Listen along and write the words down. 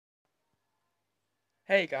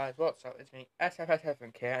Hey guys, what's up? It's me,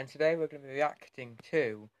 SFS7 here, and today we're going to be reacting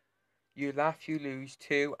to You Laugh, You Lose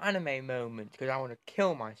 2 anime moments, because I want to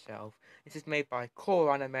kill myself. This is made by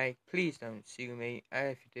Core Anime. Please don't sue me, and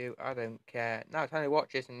if you do, I don't care. Now time to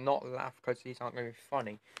watch this and not laugh, because these aren't going to be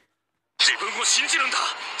funny.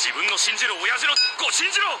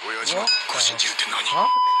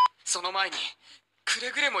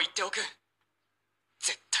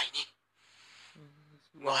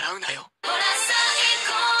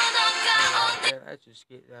 Let's just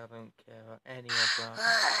get that. I don't care about any of that.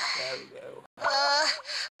 There we go. Oh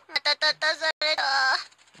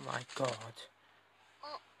my god.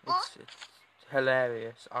 It's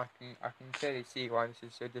hilarious. I can clearly see why this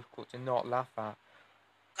is so difficult to not laugh at.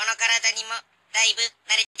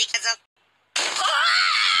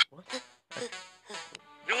 What?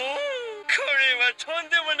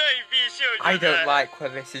 I don't like where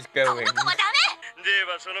this is going.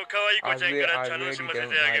 I really don't like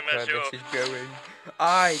where this is going.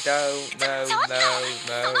 I don't know,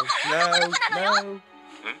 no.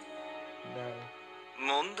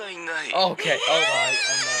 Okay, alright,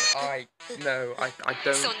 I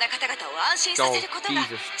don't. Oh,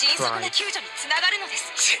 Jesus Christ.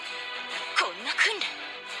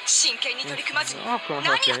 Oh, come on,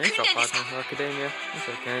 okay, it's not bad, no, Academia. It's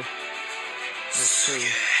okay. Let's see.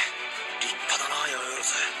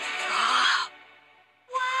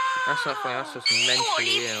 That's not funny, that's just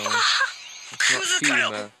mentally ill. It's not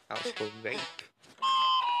humour, that's called rape.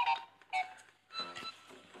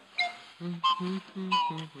 Oh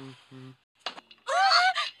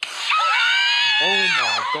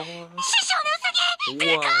my god.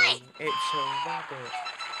 Whoa, it's a rabbit.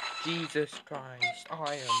 Jesus Christ, I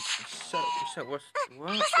am so what's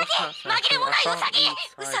that sound? I can't read sideways.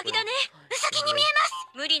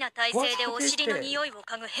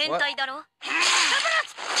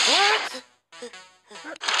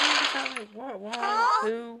 What?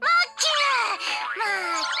 Who?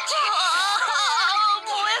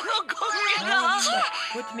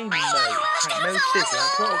 What do you mean no? No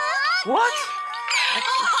sizzling? What?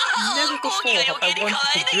 Never before have I wanted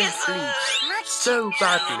to drink bleach so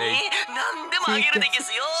badly.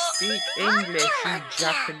 Speak English, you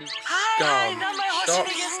Japanese scum. Stop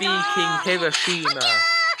speaking Hiroshima.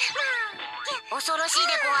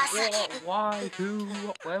 What? Why? Who?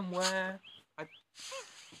 When? Where?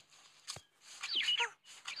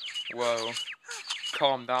 Whoa.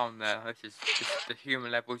 Calm down there. The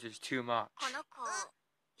human level is just too much.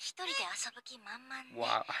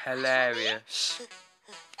 Wow, hilarious.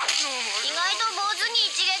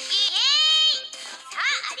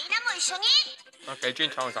 Okay,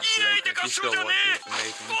 Jin-chan was actually really good. You still watch it, it's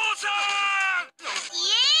amazing.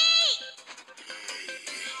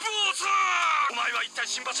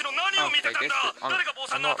 Okay,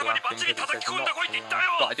 I'm not laughing because it says not to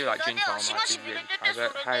laugh, but I do like Jin-chan, I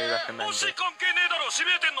highly recommend it.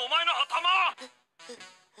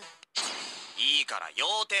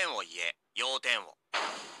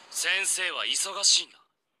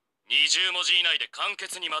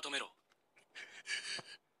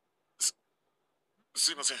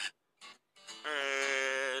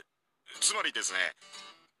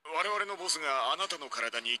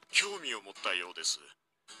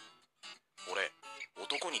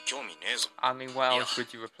 I mean, what else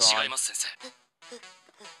would you reply?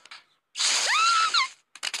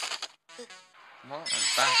 What?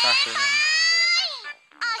 That happened.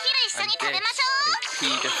 And this is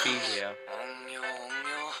pedophilia.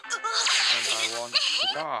 And I want to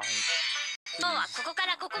die. Please.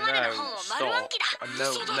 No,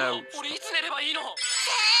 stop.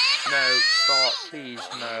 No, stop, please,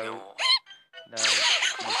 no.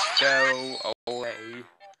 Go away.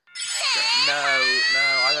 No,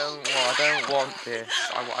 I don't want this.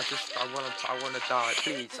 I want to die.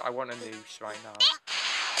 Please, I want a noose right now.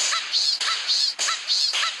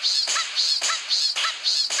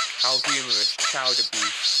 How humorous, child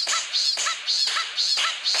abuse.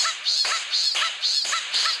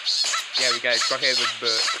 Yeah, we go. It's got here the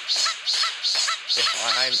book. If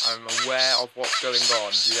I'm aware of what's going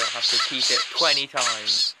on, you don't have to repeat it 20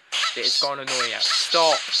 times. It's gonna annoy you.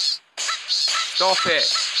 Stop! Stop it!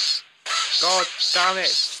 God damn it!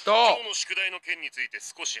 Stop!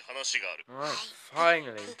 Alright,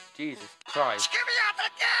 finally. Jesus Christ.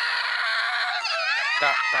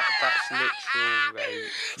 That's literal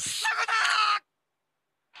rape.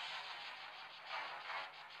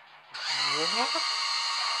 What?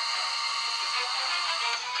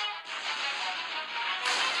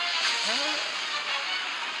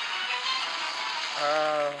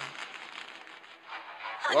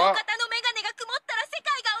 What?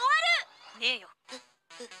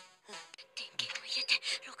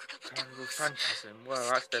 Phantasm. Well,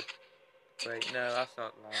 that's the. Wait, no, that's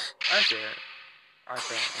not that. That's it. I don't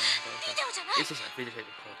know. It's just a video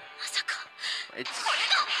recorder. It's.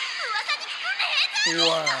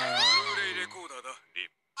 Wow.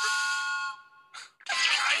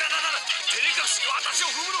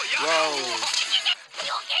 Whoa.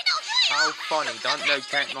 How funny. Don't know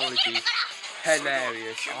technology.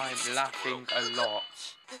 Hilarious. I'm laughing a lot.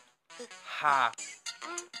 Ha.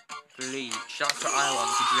 Bleach. That's what I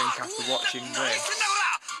want to drink after watching this.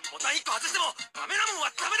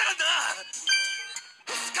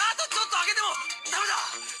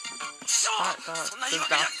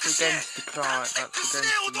 That's against the client. That's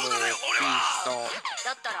against the law. Please stop.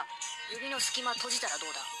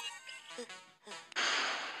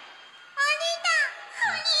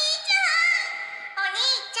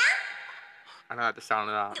 I like the sound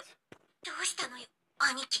of that.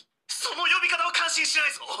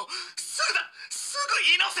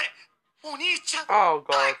 Oh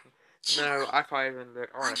god. No, I can't even look.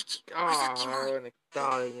 I want to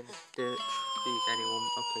die in the ditch. Please, anyone.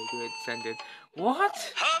 Okay, good. Send it. What?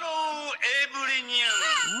 Hello, Evelinian.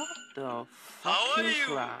 What the fuck is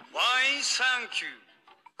that? Fine, thank you.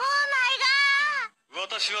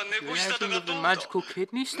 Legend of the Magical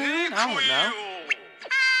Kidney Stone? I don't know.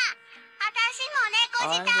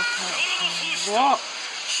 What?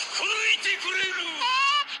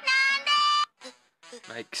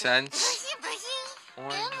 Makes sense.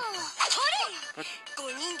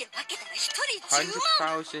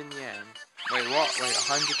 100,000 yen. Wait, what? Wait,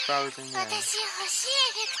 100,000 yen.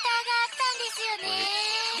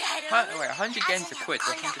 Wait, 100 yen's a quid.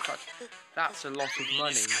 100,000. That's a lot of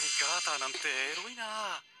money.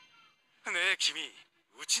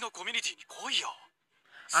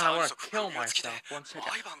 And I want to kill myself. 1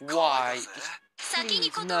 second. Why?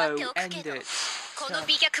 Please, no, end it. この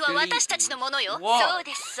美脚は私たちのものよ。そう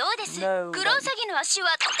です、そうです。クロウサギの足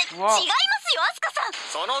は違いますよ、アスカさん。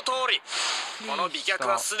その通り。この美脚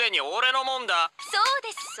はすでに俺のもんだ。そう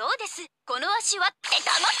です、そうです。この足はって黙っ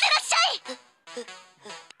てらっしゃい。ジ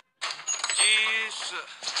ース。やっ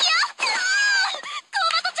たー。コ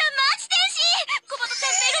バトちゃんマジ天使。コバトちゃ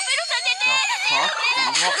んペロペロさせて。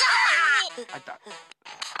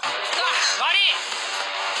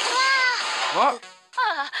What?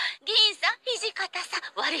 ああ、議員さん、土方さん、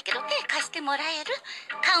悪いけど手貸してもらえる？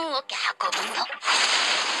棺桶運ぶの。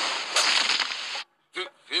すい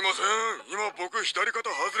ません、今僕左肩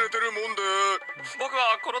外れてるもんで。僕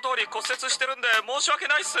はこの通り骨折してるんで申し訳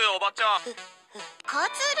ないっす、おばちゃん。交通ル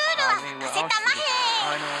ールはせたまへ。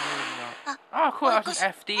Oh, cool, that was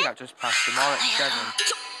an FD that just passed the Moritz 7.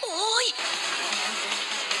 おい。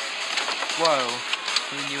 Whoa,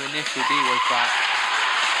 who knew initial D was that?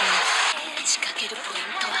 仕掛けるポイン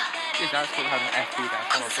トは。Dude, that's cool having an FD there.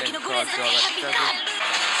 Come on, then, Moritz 7.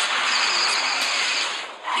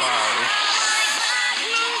 Wow.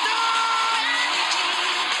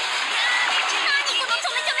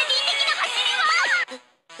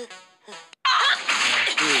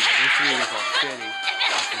 Really got clearly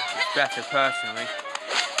I think it's better personally,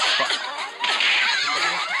 but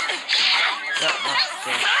that's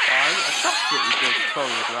pretty good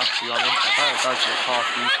choreograph, to be honest. I thought it does look half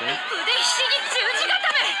decent.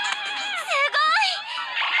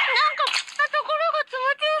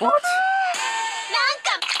 What?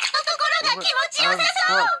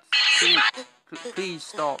 Please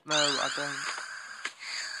stop. No, I don't.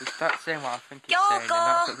 If that's saying what I think it's saying, then that's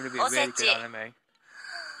not going to be a really good anime.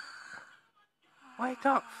 Wake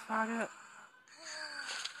up, faggot.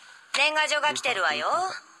 年賀状が来てるわよ。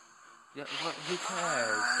 Yeah, who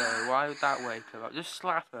cares though? Why would that wake her up? Just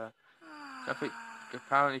slap her. I think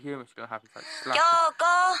apparently humans gonna happen to like slap her.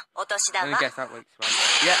 Let me guess that wakes her up.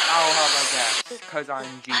 Yeah, I'll have a guess. Because I'm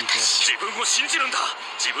Jesus. 自分を信じるんだ。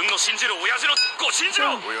自分の信じる親父のご信じ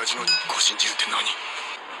ろ。親父のご信じるって何？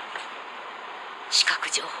視覚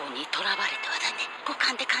情報にとらわれてはダメ。五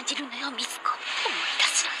感で感じるのよ、ミツコ。思い出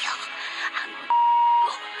すのよ。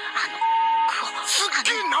すっ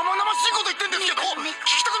げえ生々しいこと言ってんですけど、聞き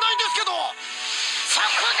たくないんですけど。そ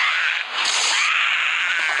こだ。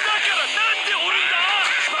だからなんでおるんだ。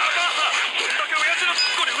バカ。どんだけ親父の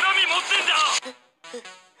これ恨み持ってんだ。ハ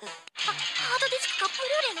ードディスクかブ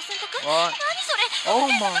ルーレイの選択？ What? 何それ？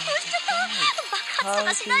 Oh my 爆発と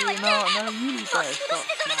かしないわよね。 No, you better stop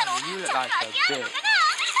smiling. You look like a bitch.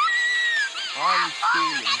 Why are you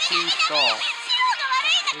stealing? Please stop.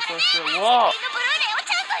 Because what?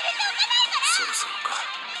 そろそろか。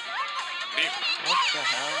リン。 What the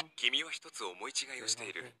hell? 君は一つ思い違いをして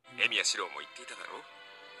いる。エミヤシロウも言っていただろう。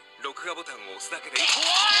録画ボタンを押すだけでいい。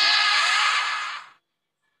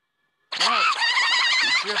 What? You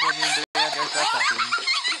should have been there. That happened.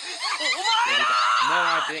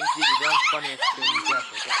 I think these are the funniest things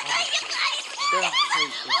ever, but honestly, don't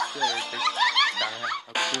take this seriously. Damn it,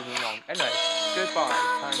 I'll prove them wrong. Anyway, goodbye,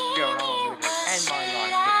 time to go now.